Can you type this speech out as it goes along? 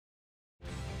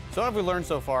So what have we learned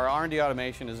so far? R&D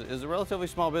automation is a relatively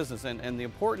small business, and the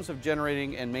importance of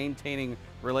generating and maintaining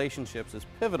relationships is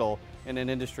pivotal in an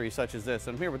industry such as this.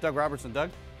 I'm here with Doug Robertson. Doug,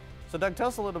 so Doug, tell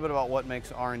us a little bit about what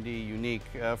makes R&D unique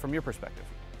from your perspective.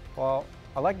 Well,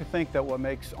 I like to think that what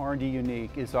makes R&D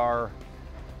unique is our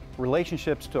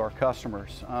relationships to our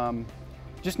customers.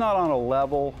 Just not on a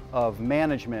level of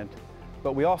management,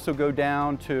 but we also go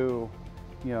down to,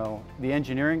 the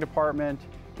engineering department,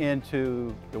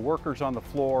 into the workers on the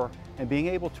floor, and being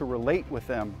able to relate with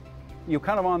them,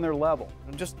 kind of on their level.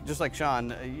 Just like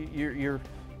Sean, you're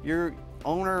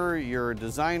owner, you're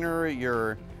designer,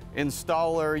 you're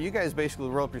installer. You guys basically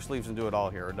roll up your sleeves and do it all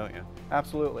here, don't you?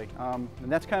 Absolutely, and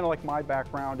that's kind of like my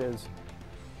background is.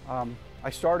 I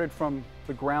started from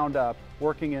the ground up,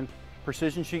 working in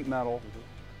precision sheet metal,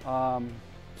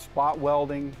 spot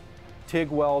welding, TIG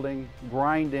welding,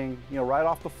 grinding, right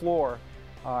off the floor.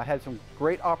 Had some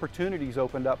great opportunities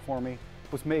opened up for me.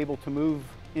 Was able to move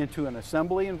into an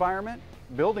assembly environment,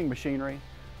 building machinery.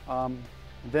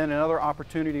 Then another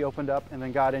opportunity opened up, and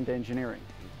then got into engineering.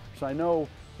 So I know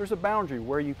there's a boundary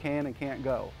where you can and can't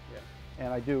go. Yeah.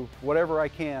 And I do whatever I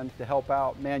can to help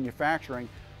out manufacturing,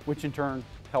 which in turn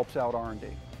helps out R&D.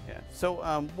 Yeah. So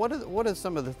what are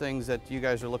some of the things that you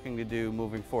guys are looking to do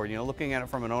moving forward? Looking at it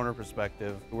from an owner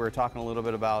perspective, we were talking a little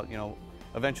bit about,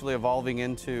 eventually evolving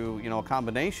into, a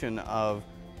combination of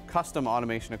custom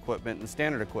automation equipment and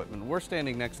standard equipment. We're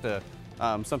standing next to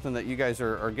something that you guys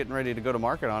are getting ready to go to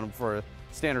market on for a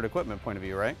standard equipment point of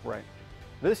view, right? Right.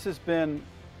 This has been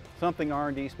something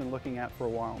R&D's been looking at for a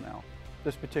while now.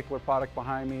 This particular product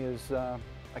behind me is a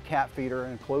cat feeder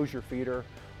and enclosure feeder,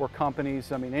 where companies,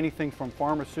 anything from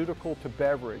pharmaceutical to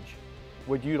beverage,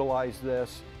 would utilize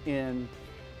this in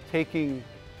taking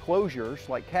closures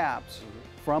like caps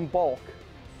from bulk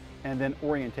and then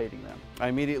orientating them. I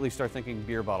immediately start thinking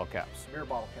beer bottle caps. Beer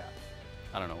bottle caps.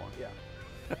 I don't know one. Yeah.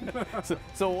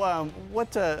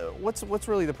 What's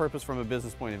really the purpose from a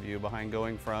business point of view behind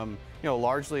going from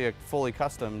largely a fully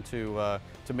custom to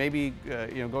maybe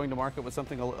going to market with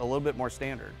something a little bit more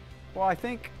standard? Well, I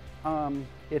think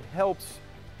it helps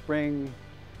bring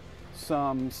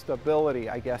some stability,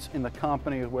 I guess, in the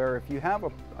company, where if you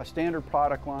have a standard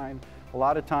product line, a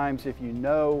lot of times if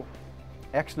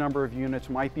X number of units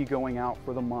might be going out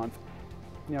for the month,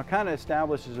 kind of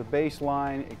establishes a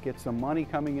baseline, it gets some money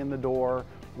coming in the door,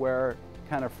 where it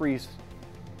kind of frees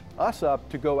us up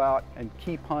to go out and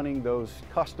keep hunting those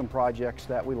custom projects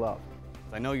that we love.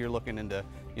 I know you're looking into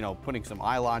putting some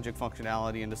iLogic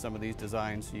functionality into some of these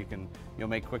designs so you can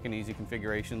make quick and easy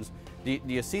configurations. Do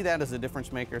you see that as a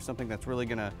difference maker, something that's really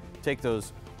going to take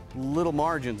those little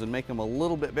margins and make them a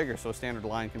little bit bigger so a standard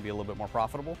line can be a little bit more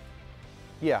profitable?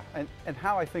 Yeah, and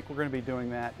how I think we're going to be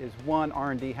doing that is, one,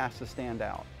 R&D has to stand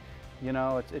out.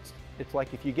 It's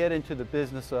like if you get into the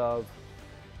business of,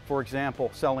 for example,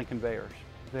 selling conveyors.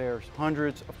 There's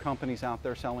hundreds of companies out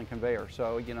there selling conveyors.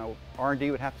 So,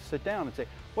 R&D would have to sit down and say,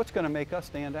 what's going to make us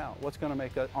stand out? What's going to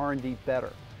make R&D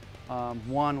better?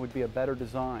 One would be a better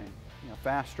design,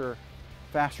 faster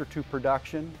to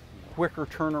production, quicker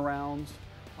turnarounds.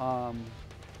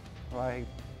 I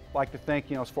like to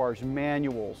think, as far as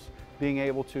manuals, being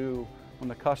able to, when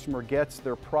the customer gets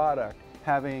their product,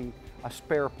 having a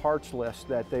spare parts list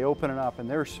that they open it up, and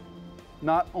there's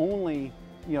not only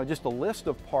just a list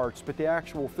of parts, but the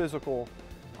actual physical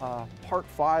part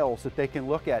files that they can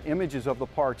look at, images of the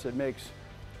parts. That makes,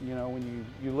 when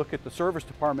you look at the service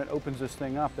department opens this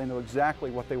thing up, they know exactly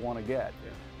what they want to get.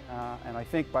 Yeah. And I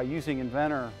think by using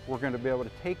Inventor, we're going to be able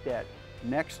to take that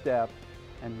next step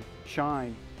and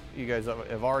shine. You guys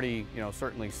have already,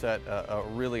 certainly set a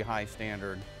really high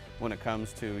standard when it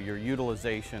comes to your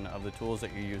utilization of the tools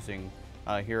that you're using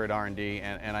here at R&D,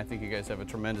 and I think you guys have a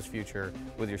tremendous future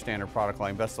with your standard product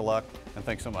line. Best of luck, and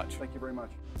thanks so much. Thank you very much.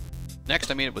 Next,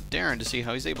 I meet up with Darren to see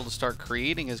how he's able to start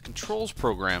creating his controls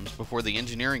programs before the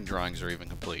engineering drawings are even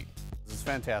complete. This is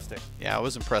fantastic. Yeah, I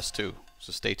was impressed too,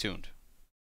 so stay tuned.